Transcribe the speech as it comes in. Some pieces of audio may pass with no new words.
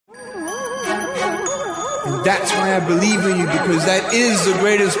And that's why I believe in you, because that is the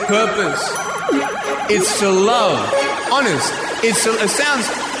greatest purpose. It's to love. Honest. It sounds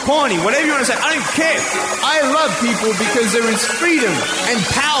corny, whatever you want to say. I don't care. I love people because there is freedom and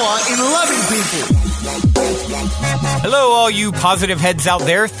power in loving people. Hello, all you positive heads out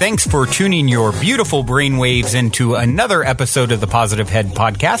there. Thanks for tuning your beautiful brainwaves into another episode of the Positive Head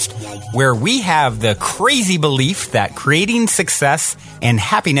Podcast, where we have the crazy belief that creating success and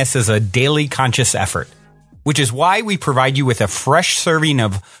happiness is a daily conscious effort, which is why we provide you with a fresh serving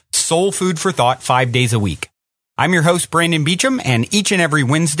of soul food for thought 5 days a week. I'm your host, Brandon Beecham, and each and every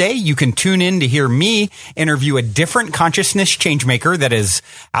Wednesday, you can tune in to hear me interview a different consciousness changemaker that is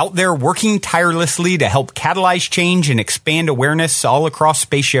out there working tirelessly to help catalyze change and expand awareness all across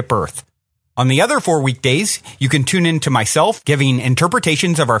Spaceship Earth. On the other 4 weekdays, you can tune in to myself giving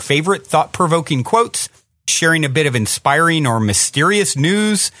interpretations of our favorite thought-provoking quotes, sharing a bit of inspiring or mysterious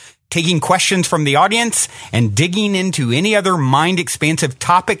news, taking questions from the audience, and digging into any other mind-expansive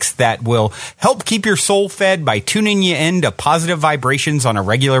topics that will help keep your soul fed by tuning you in to positive vibrations on a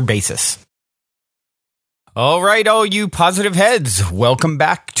regular basis. All right, all you positive heads, welcome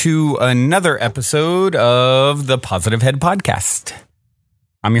back to another episode of the Positive Head Podcast.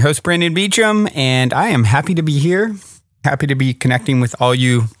 I'm your host, Brandon Beecham, and I am happy to be here, happy to be connecting with all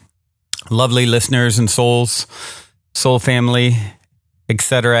you lovely listeners and souls, soul family,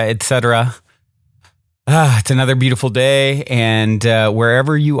 etc., etc. It's another beautiful day, and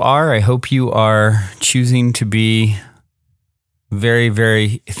wherever you are, I hope you are choosing to be very,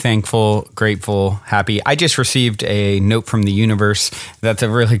 very thankful, grateful, happy. I just received a note from the universe. That's a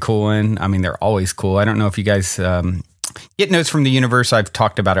really cool one. I mean, they're always cool. I don't know if you guys get notes from the universe. I've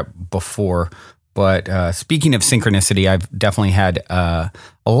talked about it before, but speaking of synchronicity, I've definitely had a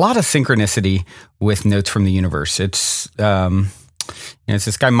lot of synchronicity with notes from the universe. It's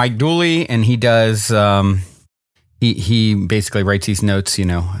this guy, Mike Dooley, and he does, he basically writes these notes,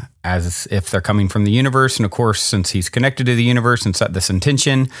 as if they're coming from the universe. And of course, since he's connected to the universe and set this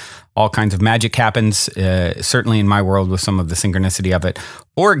intention, all kinds of magic happens, certainly in my world with some of the synchronicity of it.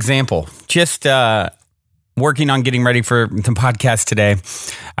 For example, just working on getting ready for the podcast today,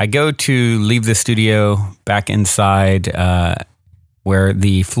 I go to leave the studio back inside, where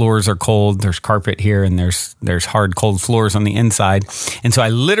the floors are cold. There's carpet here, and there's hard, cold floors on the inside. And so I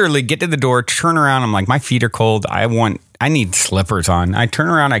literally get to the door, turn around. I'm like, my feet are cold. I need slippers on. I turn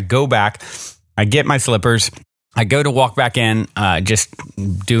around, I go back, I get my slippers. I go to walk back in, just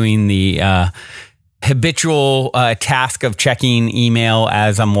doing the habitual task of checking email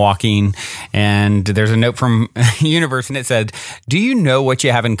as I'm walking. And there's a note from universe, and it said, "Do you know what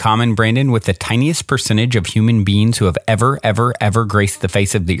you have in common, Brandon, with the tiniest percentage of human beings who have ever graced the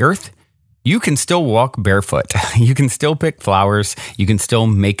face of the earth? You can still walk barefoot. You can still pick flowers. You can still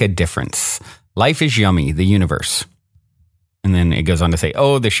make a difference. Life is yummy, the universe." And then it goes on to say,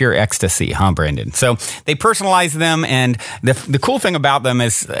 "Oh, the sheer ecstasy, huh, Brandon?" So they personalize them, and the cool thing about them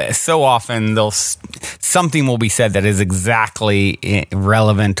is so often something will be said that is exactly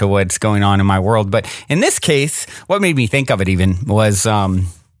relevant to what's going on in my world. But in this case, what made me think of it even was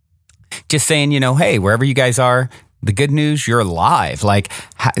just saying, hey, wherever you guys are, the good news, you're alive. Like,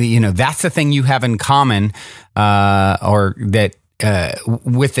 that's the thing you have in common, or that.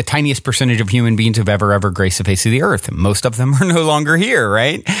 With the tiniest percentage of human beings who've ever graced the face of the earth. Most of them are no longer here,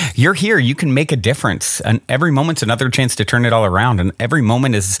 right? You're here. You can make a difference. And every moment's another chance to turn it all around. And every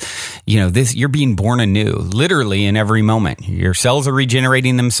moment is, you're being born anew, literally in every moment. Your cells are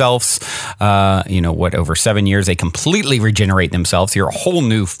regenerating themselves. Over 7 years, they completely regenerate themselves. You're a whole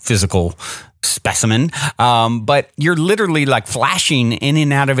new physical specimen, but you're literally like flashing in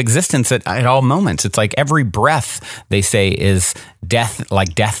and out of existence at all moments. It's like every breath, they say, is death,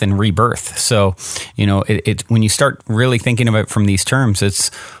 like death and rebirth. So, when you start really thinking of it from these terms, it's,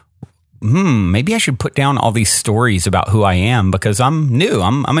 maybe I should put down all these stories about who I am, because I'm new.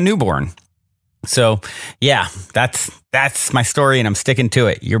 I'm a newborn. So yeah, that's my story, and I'm sticking to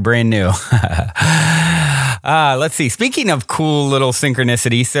it. You're brand new. Let's see. Speaking of cool little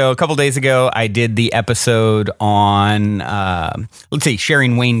synchronicity, so a couple days ago, I did the episode on,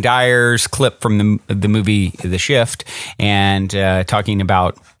 sharing Wayne Dyer's clip from the movie The Shift, and talking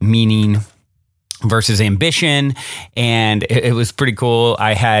about meaning versus ambition, and it was pretty cool.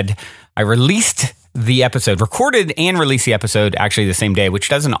 I released the episode, recorded and released the episode actually the same day, which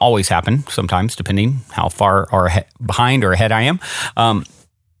doesn't always happen, sometimes depending how far or behind or ahead I am.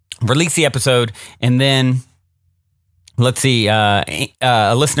 Released the episode, and then let's see,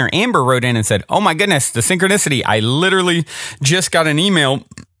 a listener, Amber, wrote in and said, "Oh my goodness, the synchronicity. I literally just got an email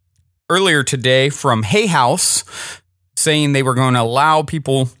earlier today from Hay House saying they were going to allow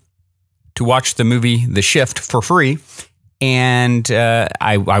people to watch the movie The Shift for free. And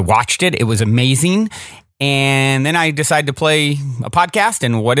I watched it. It was amazing. And then I decided to play a podcast.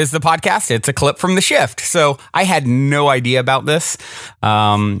 And what is the podcast? It's a clip from The Shift. So I had no idea about this.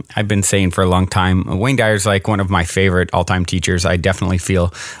 I've been saying for a long time, Wayne Dyer's like one of my favorite all-time teachers. I definitely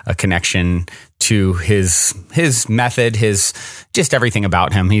feel a connection to his method, his just everything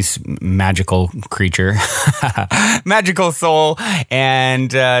about him. He's magical creature, magical soul.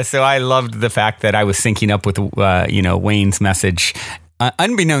 And so I loved the fact that I was syncing up with, Wayne's message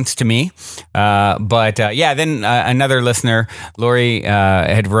unbeknownst to me. Then another listener, Lori,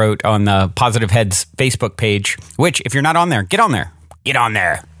 had wrote on the Positive Heads Facebook page, which if you're not on there, get on there. Get on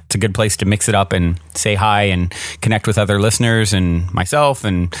there. It's a good place to mix it up and say hi and connect with other listeners and myself.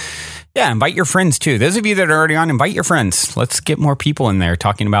 And yeah, invite your friends too. Those of you that are already on, invite your friends. Let's get more people in there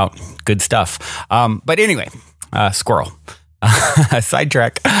talking about good stuff. But anyway, squirrel.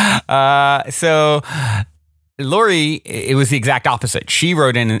 Sidetrack. So Lori, it was the exact opposite. She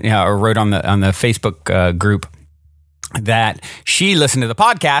wrote on the Facebook group that she listened to the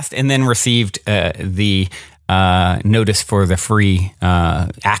podcast and then received the notice for the free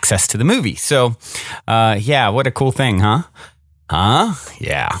access to the movie. So, what a cool thing, huh?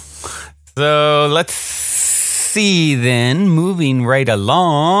 Yeah. So let's see then, moving right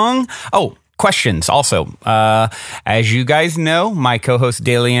along. Oh, questions also. As you guys know, my co-host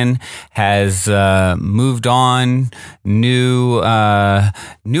Dalian has moved on. New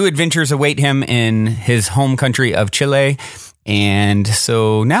adventures await him in his home country of Chile. And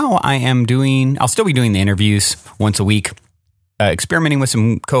so now I'll still be doing the interviews once a week, experimenting with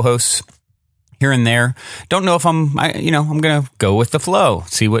some co-hosts here and there. Don't know if I'm going to go with the flow,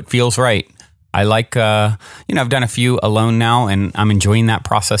 see what feels right. I like, I've done a few alone now, and I'm enjoying that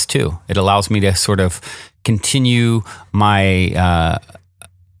process too. It allows me to sort of continue my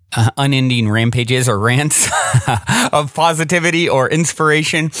unending rampages or rants of positivity or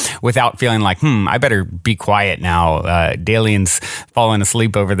inspiration without feeling like, I better be quiet now. Dalian's falling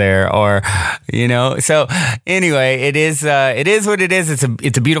asleep over there, or, So anyway, it is what it is.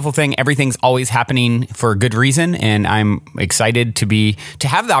 It's a beautiful thing. Everything's always happening for a good reason, and I'm excited to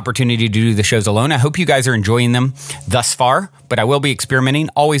have the opportunity to do the shows alone. I hope you guys are enjoying them thus far, but I will be experimenting.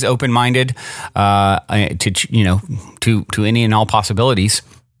 Always open-minded to any and all possibilities.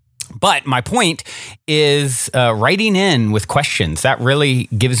 But my point is writing in with questions. That really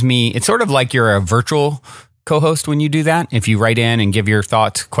gives me, it's sort of like you're a virtual co-host when you do that. If you write in and give your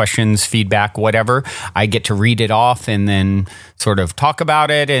thoughts, questions, feedback, whatever, I get to read it off and then sort of talk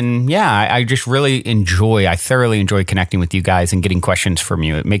about it. And I just really I thoroughly enjoy connecting with you guys and getting questions from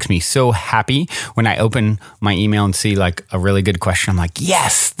you. It makes me so happy when I open my email and see like a really good question. I'm like,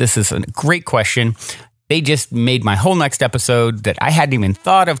 yes, this is a great question. They just made my whole next episode that I hadn't even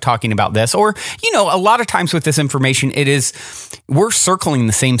thought of talking about this. Or, a lot of times with this information, we're circling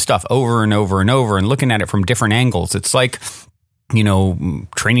the same stuff over and over and over and looking at it from different angles. It's like,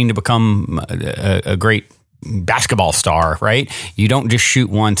 training to become a great basketball star, right? You don't just shoot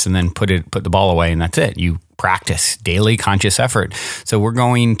once and then put the ball away and that's it. You practice daily conscious effort. So we're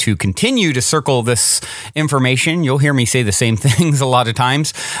going to continue to circle this information. You'll hear me say the same things a lot of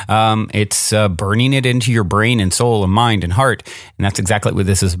times. It's burning it into your brain and soul and mind and heart. And that's exactly what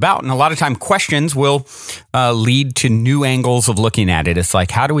this is about. And a lot of time questions will lead to new angles of looking at it. It's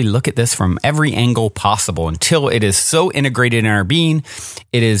like, how do we look at this from every angle possible until it is so integrated in our being?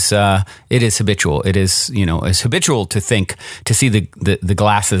 It is habitual. It is, it's habitual to see the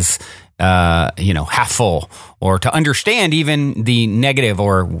glasses half full, or to understand even the negative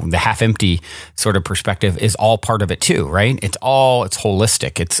or the half empty sort of perspective is all part of it too, right? It's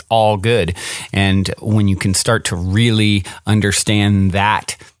holistic. It's all good. And when you can start to really understand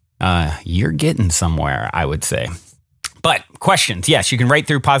that, you're getting somewhere, I would say. But questions, yes, you can write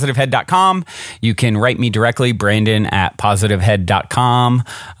through positivehead.com. You can write me directly, Brandon@positivehead.com.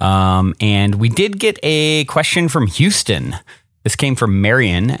 And we did get a question from Houston. This came from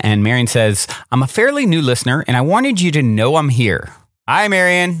Marion, and Marion says, I'm a fairly new listener, and I wanted you to know I'm here. Hi,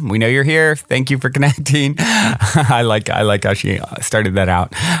 Marion. We know you're here. Thank you for connecting. I like how she started that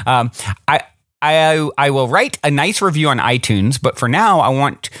out. I will write a nice review on iTunes, but for now, I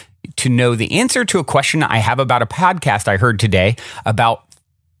want to know the answer to a question I have about a podcast I heard today about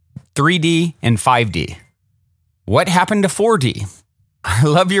 3D and 5D. What happened to 4D? I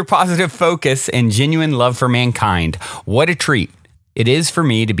love your positive focus and genuine love for mankind. What a treat it is for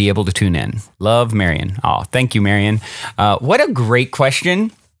me to be able to tune in. Love, Marion. Oh, thank you, Marion. What a great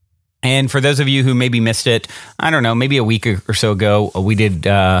question. And for those of you who maybe missed it, I don't know, maybe a week or so ago, we did,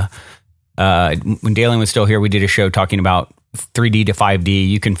 when Dalen was still here, we did a show talking about 3D to 5D.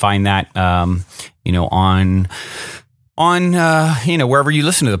 You can find that, on wherever you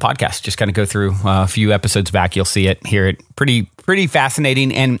listen to the podcast. Just kind of go through a few episodes back. You'll see it, hear it. Pretty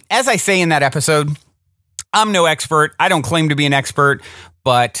fascinating. And as I say in that episode, I'm no expert. I don't claim to be an expert,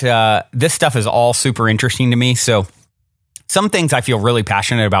 but this stuff is all super interesting to me. So some things I feel really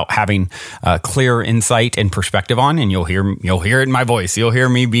passionate about having clear insight and perspective on, and you'll hear it in my voice. You'll hear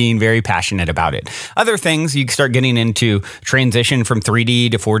me being very passionate about it. Other things, you start getting into transition from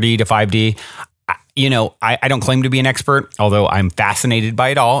 3D to 4D to 5D. I don't claim to be an expert, although I'm fascinated by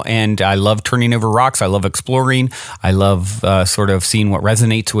it all. And I love turning over rocks. I love exploring. I love sort of seeing what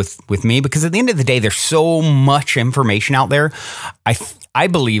resonates with me, because at the end of the day, there's so much information out there. I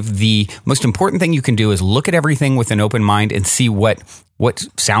believe the most important thing you can do is look at everything with an open mind and see what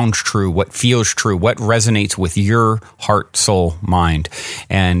sounds true, what feels true, what resonates with your heart, soul, mind.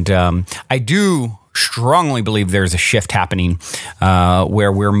 And I do strongly believe there's a shift happening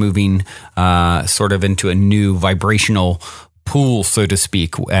where we're moving sort of into a new vibrational pool, so to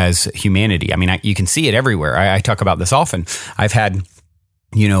speak, as humanity. I mean, you can see it everywhere. I talk about this often. I've had,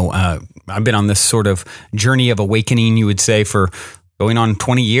 I've been on this sort of journey of awakening, you would say, for going on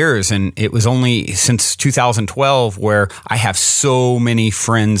 20 years. And it was only since 2012 where I have so many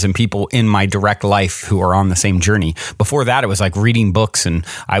friends and people in my direct life who are on the same journey. Before that, it was like reading books, and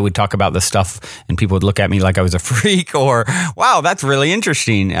I would talk about this stuff and people would look at me like I was a freak or, wow, that's really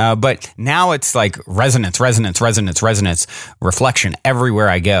interesting. But now it's like resonance, reflection everywhere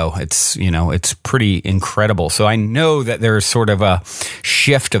I go. It's pretty incredible. So I know that there's sort of a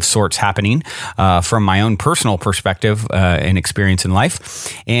shift of sorts happening from my own personal perspective and experience in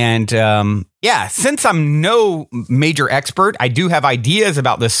life. And since I'm no major expert, I do have ideas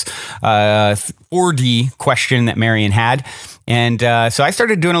about this 4D question that Marion had. And so I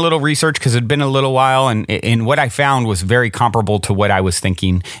started doing a little research because it'd been a little while, and what I found was very comparable to what I was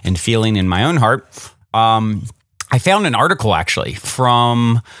thinking and feeling in my own heart. I found an article actually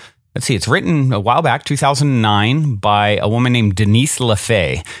from, it's written a while back, 2009, by a woman named Denise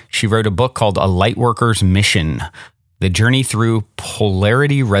LaFay. She wrote a book called A Lightworker's Mission: The Journey Through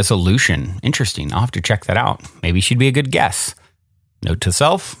Polarity Resolution. Interesting. I'll have to check that out. Maybe she'd be a good guess. Note to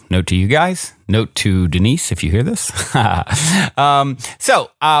self, note to you guys, note to Denise if you hear this. So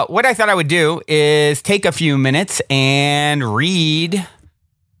what I thought I would do is take a few minutes and read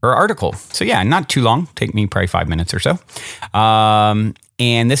her article. So yeah, not too long. Take me probably 5 minutes or so.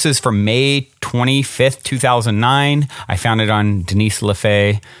 And this is from May 25th, 2009. I found it on Denise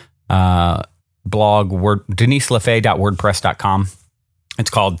LaFay blog, deniselafay.wordpress.com.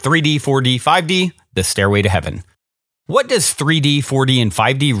 It's called 3D, 4D, 5D, The Stairway to Heaven. What does 3D, 4D, and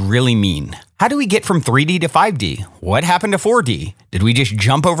 5D really mean? How do we get from 3D to 5D? What happened to 4D? Did we just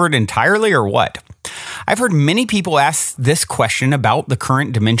jump over it entirely or what? I've heard many people ask this question about the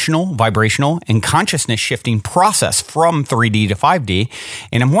current dimensional, vibrational, and consciousness shifting process from 3D to 5D,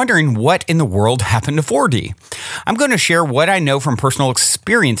 and I'm wondering what in the world happened to 4D. I'm going to share what I know from personal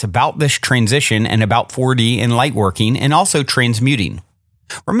experience about this transition and about 4D and lightworking, and also transmuting.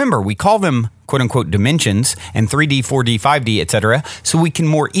 Remember, we call them quote-unquote dimensions and 3D, 4D, 5D, etc., so we can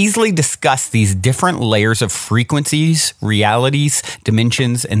more easily discuss these different layers of frequencies, realities,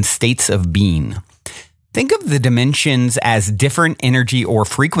 dimensions, and states of being. Think of the dimensions as different energy or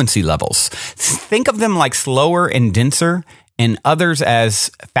frequency levels. Think of them like slower and denser, and others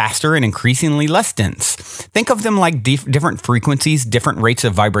as faster and increasingly less dense. Think of them like different frequencies, different rates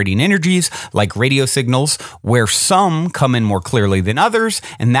of vibrating energies, like radio signals, where some come in more clearly than others,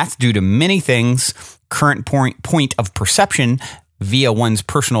 and that's due to many things, current point of perception via one's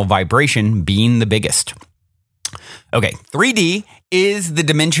personal vibration being the biggest. Okay, 3D is the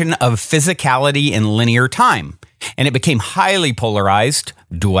dimension of physicality and linear time, and it became highly polarized,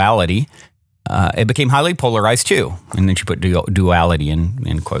 duality. It became highly polarized too. And then she put duality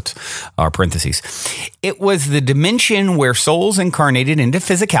in quotes or parentheses. It was the dimension where souls incarnated into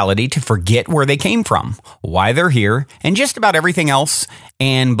physicality to forget where they came from, why they're here, and just about everything else,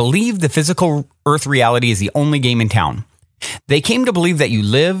 and believe the physical earth reality is the only game in town. They came to believe that you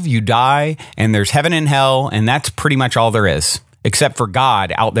live, you die, and there's heaven and hell, and that's pretty much all there is, except for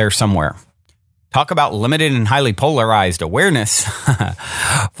God out there somewhere. Talk about limited and highly polarized awareness.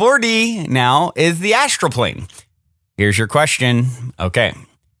 4D now is the astral plane. Here's your question. Okay.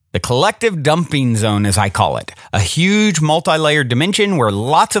 The collective dumping zone, as I call it. A huge multi-layered dimension where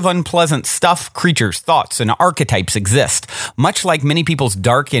lots of unpleasant stuff, creatures, thoughts, and archetypes exist. Much like many people's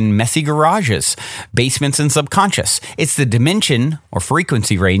dark and messy garages, basements, and subconscious. It's the dimension or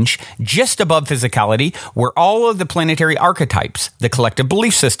frequency range just above physicality where all of the planetary archetypes, the collective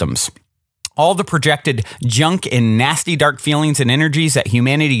belief systems, All the projected junk and nasty dark feelings and energies that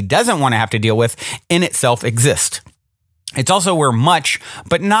humanity doesn't want to have to deal with in itself exist. It's also where much,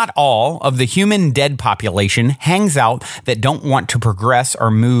 but not all, of the human dead population hangs out that don't want to progress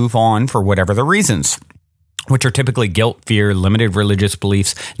or move on for whatever the reasons, which are typically guilt, fear, limited religious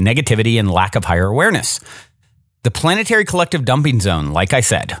beliefs, negativity, and lack of higher awareness. The planetary collective dumping zone, like I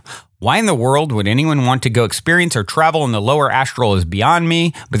said. Why in the world would anyone want to go experience or travel in the lower astral is beyond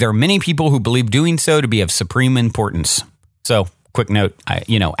me, but there are many people who believe doing so to be of supreme importance. So, quick note,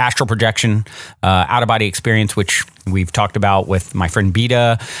 astral projection, out-of-body experience, which we've talked about with my friend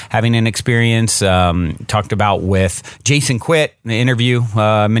Beta having an experience, talked about with Jason Quitt in the interview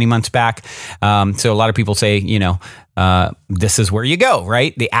many months back. So a lot of people say, this is where you go,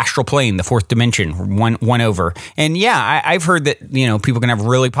 right? The astral plane, the fourth dimension, one over. And yeah, I've heard that, people can have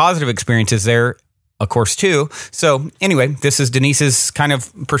really positive experiences there, of course, too. So anyway, this is Denise's kind of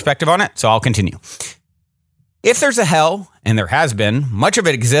perspective on it. So I'll continue. If there's a hell, and there has been, much of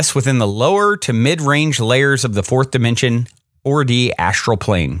it exists within the lower to mid-range layers of the fourth dimension 4D astral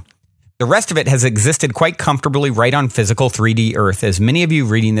plane. The rest of it has existed quite comfortably right on physical 3D Earth, as many of you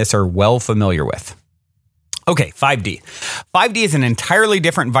reading this are well familiar with. Okay, 5D. 5D is an entirely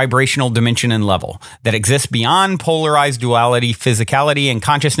different vibrational dimension and level that exists beyond polarized duality, physicality, and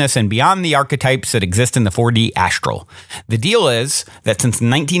consciousness, and beyond the archetypes that exist in the 4D astral. The deal is that since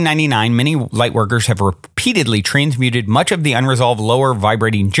 1999, many lightworkers have repeatedly transmuted much of the unresolved lower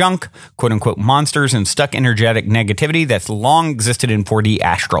vibrating junk, quote-unquote monsters, and stuck energetic negativity that's long existed in 4D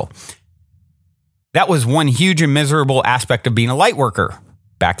astral. That was one huge and miserable aspect of being a lightworker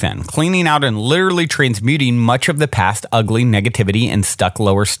back then, cleaning out and literally transmuting much of the past ugly negativity and stuck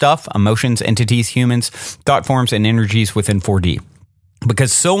lower stuff, emotions, entities, humans, thought forms, and energies within 4D.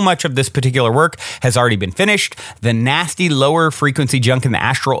 Because so much of this particular work has already been finished, the nasty lower frequency junk in the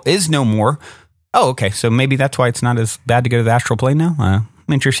astral is no more. Oh, okay, so maybe that's why it's not as bad to go to the astral plane now?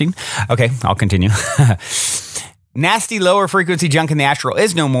 Interesting. Okay, I'll continue. Nasty lower frequency junk in the astral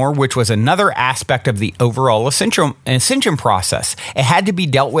is no more, which was another aspect of the overall ascension process. It had to be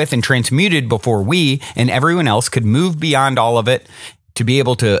dealt with and transmuted before we and everyone else could move beyond all of it to be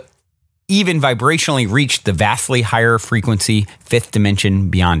able to even vibrationally reach the vastly higher frequency fifth dimension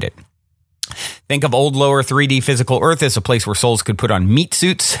beyond it. Think of old lower 3D physical Earth as a place where souls could put on meat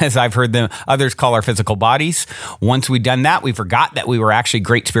suits, as I've heard others call our physical bodies. Once we'd done that, we forgot that we were actually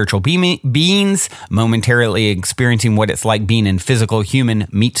great spiritual beings, momentarily experiencing what it's like being in physical human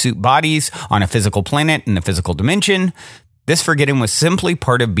meat suit bodies on a physical planet in a physical dimension. This forgetting was simply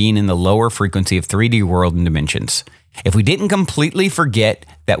part of being in the lower frequency of 3D world and dimensions. If we didn't completely forget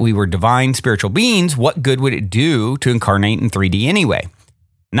that we were divine spiritual beings, what good would it do to incarnate in 3D anyway?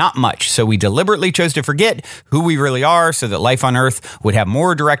 Not much, so we deliberately chose to forget who we really are so that life on Earth would have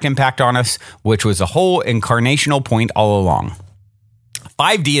more direct impact on us, which was the whole incarnational point all along.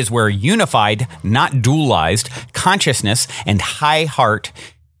 5D is where unified, not dualized, consciousness and high heart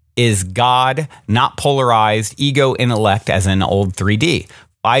is God, not polarized, ego intellect as in old 3D.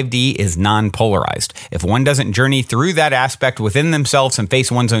 5D is non-polarized. If one doesn't journey through that aspect within themselves and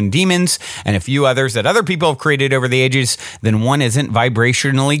face one's own demons and a few others that other people have created over the ages, then one isn't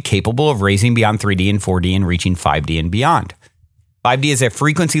vibrationally capable of raising beyond 3D and 4D and reaching 5D and beyond. 5D is a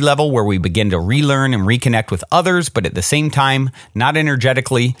frequency level where we begin to relearn and reconnect with others, but at the same time, not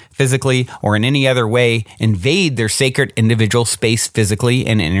energetically, physically, or in any other way, invade their sacred individual space physically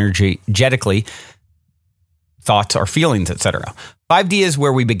and energetically, thoughts or feelings, etc. 5D is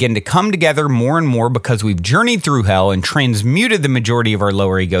where we begin to come together more and more because we've journeyed through hell and transmuted the majority of our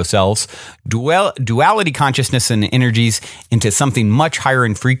lower ego selves, duality consciousness and energies into something much higher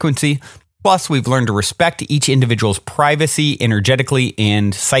in frequency. Plus, we've learned to respect each individual's privacy energetically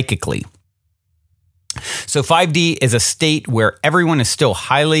and psychically. So 5D is a state where everyone is still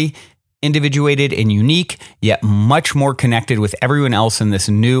highly individuated and unique, yet much more connected with everyone else in this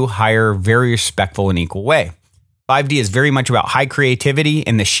new, higher, very respectful and equal way. 5D is very much about high creativity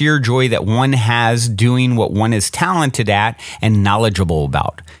and the sheer joy that one has doing what one is talented at and knowledgeable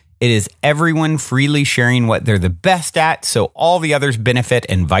about. It is everyone freely sharing what they're the best at, so all the others benefit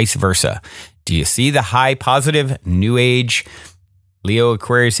and vice versa. Do you see the high positive, new age, Leo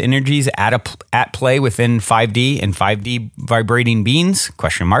Aquarius energies at play within 5D and 5D vibrating beings?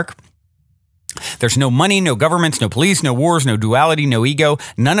 Question mark. There's no money, no governments, no police, no wars, no duality, no ego,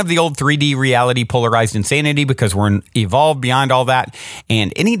 none of the old 3D reality polarized insanity because we're evolved beyond all that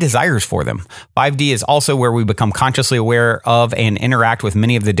and any desires for them. 5D is also where we become consciously aware of and interact with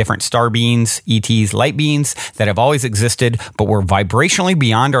many of the different star beings, ETs, light beings that have always existed, but we're vibrationally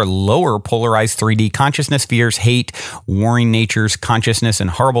beyond our lower polarized 3D consciousness, fears, hate, warring natures, consciousness, and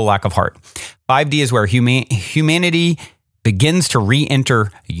horrible lack of heart. 5D is where humanity begins to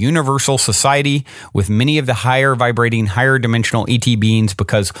re-enter universal society with many of the higher vibrating, higher dimensional ET beings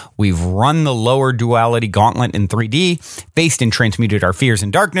because we've run the lower duality gauntlet in 3D, faced and transmuted our fears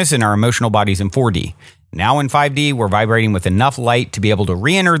and darkness in our emotional bodies in 4D. Now in 5D, we're vibrating with enough light to be able to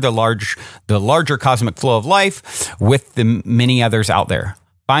re-enter the larger cosmic flow of life with the many others out there.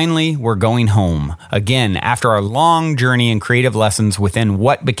 Finally, we're going home. Again, after our long journey and creative lessons within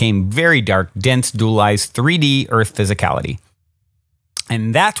what became very dark, dense, dualized 3D Earth physicality.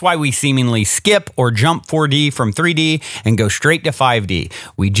 And that's why we seemingly skip or jump 4D from 3D and go straight to 5D.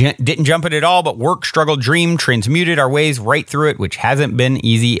 We didn't jump it at all, but worked, struggled, dreamed, transmuted our ways right through it, which hasn't been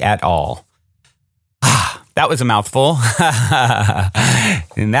easy at all. That was a mouthful.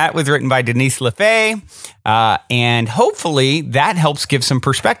 And that was written by Denise LaFay. And hopefully that helps give some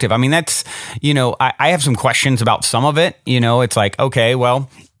perspective. I mean, that's, I have some questions about some of it. It's like, okay, well,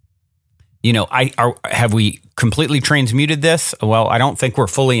 have we completely transmuted this? Well, I don't think we're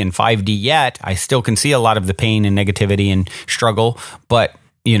fully in 5D yet. I still can see a lot of the pain and negativity and struggle, but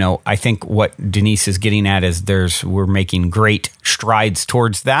I think what Denise is getting at is we're making great strides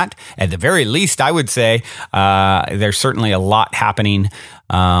towards that. At the very least, I would say there's certainly a lot happening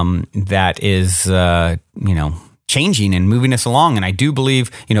that is, changing and moving us along. And I do believe,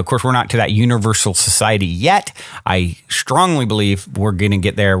 of course, we're not to that universal society yet. I strongly believe we're going to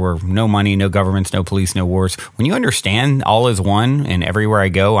get there where no money, no governments, no police, no wars. When you understand all is one and everywhere I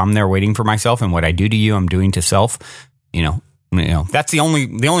go, I'm there waiting for myself, and what I do to you, I'm doing to self, that's the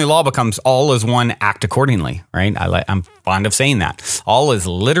only law becomes all is one, act accordingly, right? I'm fond of saying that. All is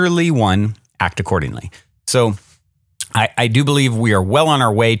literally one, act accordingly. So I do believe we are well on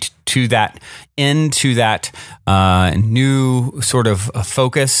our way to that new sort of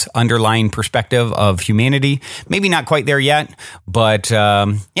focus, underlying perspective of humanity. Maybe not quite there yet, but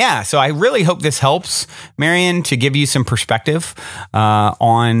so I really hope this helps, Marion, to give you some perspective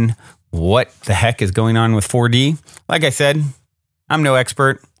on what the heck is going on with 4D. Like I said, I'm no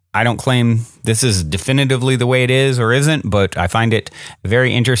expert. I don't claim this is definitively the way it is or isn't, but I find it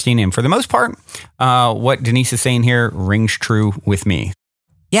very interesting. And for the most part, what Denise is saying here rings true with me.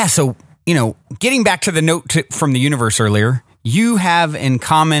 Yeah, so, getting back to the note from the universe earlier, you have in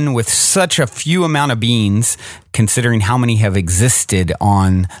common with such a few amount of beings, considering how many have existed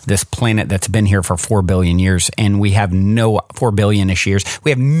on this planet that's been here for 4 billion years, and we have 4 billion-ish years.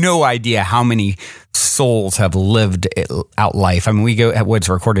 We have no idea how many souls have lived out life. I mean, we go at what's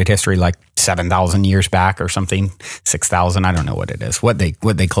recorded history like 7,000 years back or something, 6,000. I don't know what it is, what they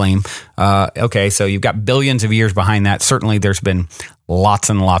claim. Okay, so you've got billions of years behind that. Certainly, there's been lots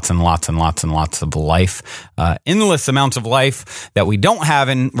and lots and lots and lots and lots of life, endless amounts of life that we don't have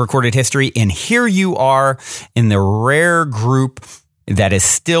in recorded history. And here you are in the rare group that is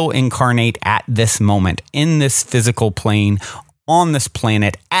still incarnate at this moment in this physical plane on this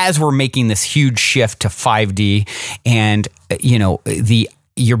planet as we're making this huge shift to 5D. And,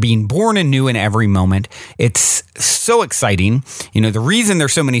 you're being born anew in every moment. It's so exciting. The reason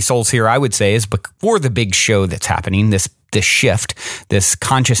there's so many souls here, I would say, is before the big show that's happening, this shift, this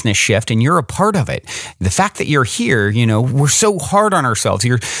consciousness shift, and you're a part of it. The fact that you're here, we're so hard on ourselves.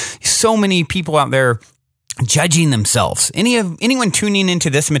 You're so many people out there judging themselves. Anyone tuning into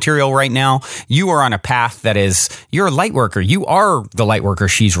this material right now, you are on a path that is, you're a light worker. You are the light worker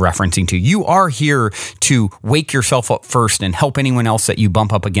she's referencing to. You are here to wake yourself up first and help anyone else that you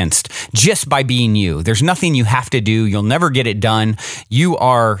bump up against just by being you. There's nothing you have to do. You'll never get it done. You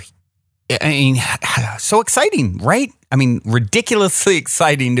are, so exciting, right? Ridiculously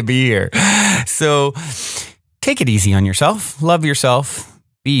exciting to be here. So take it easy on yourself. Love yourself.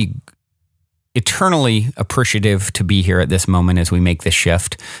 Be eternally appreciative to be here at this moment as we make this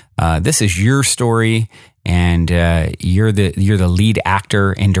shift. This is your story, and you're the lead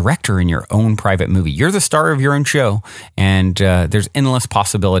actor and director in your own private movie. You're the star of your own show, and there's endless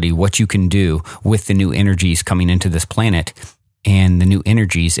possibility what you can do with the new energies coming into this planet and the new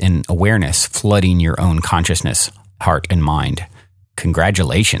energies and awareness flooding your own consciousness, heart, and mind.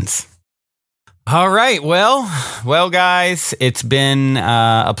 Congratulations. All right. Well, guys, it's been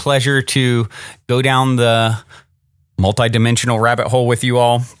a pleasure to go down the multidimensional rabbit hole with you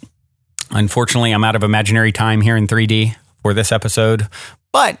all. Unfortunately, I'm out of imaginary time here in 3D for this episode,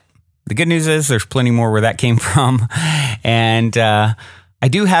 but the good news is there's plenty more where that came from. And I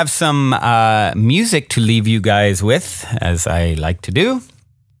do have some music to leave you guys with, as I like to do.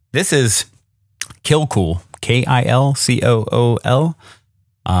 This is Kilcool, Kilcool,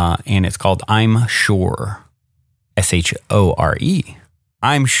 and it's called I'm Sure, Shore.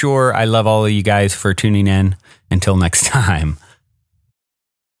 I'm sure. I love all of you guys for tuning in. Until next time.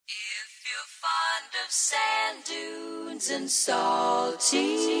 If you're fond of sand dunes and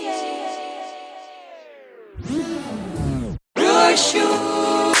salty air, you're sure.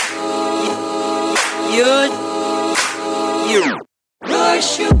 You're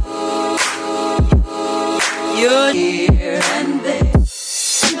sure. You're here and there.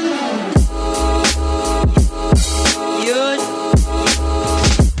 You're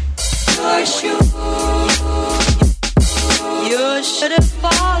sure. You should have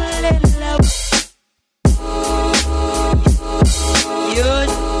fallen in love. You're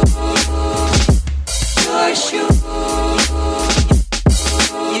sure.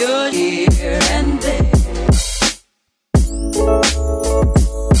 You're here and there.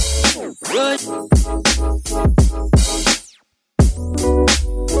 Good.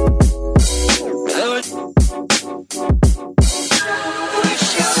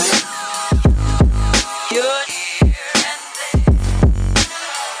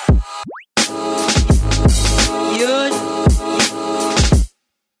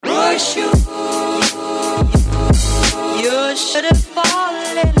 Should have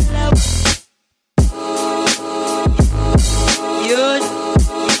fallen in love.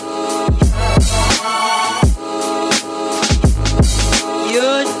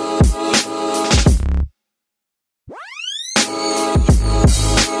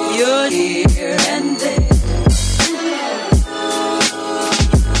 You're here and there.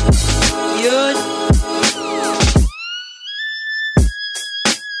 You're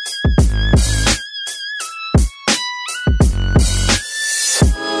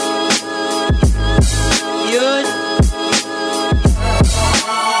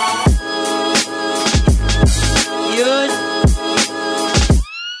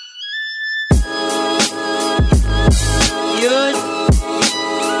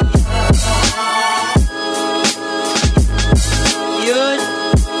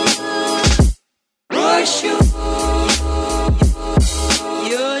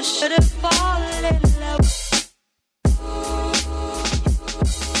should have fallen in love.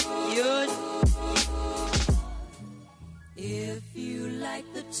 If you like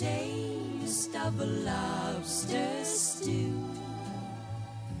the taste of a lobster stew,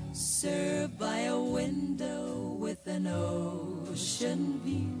 served by a window with an ocean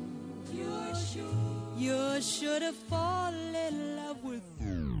view, you're sure to fall in love with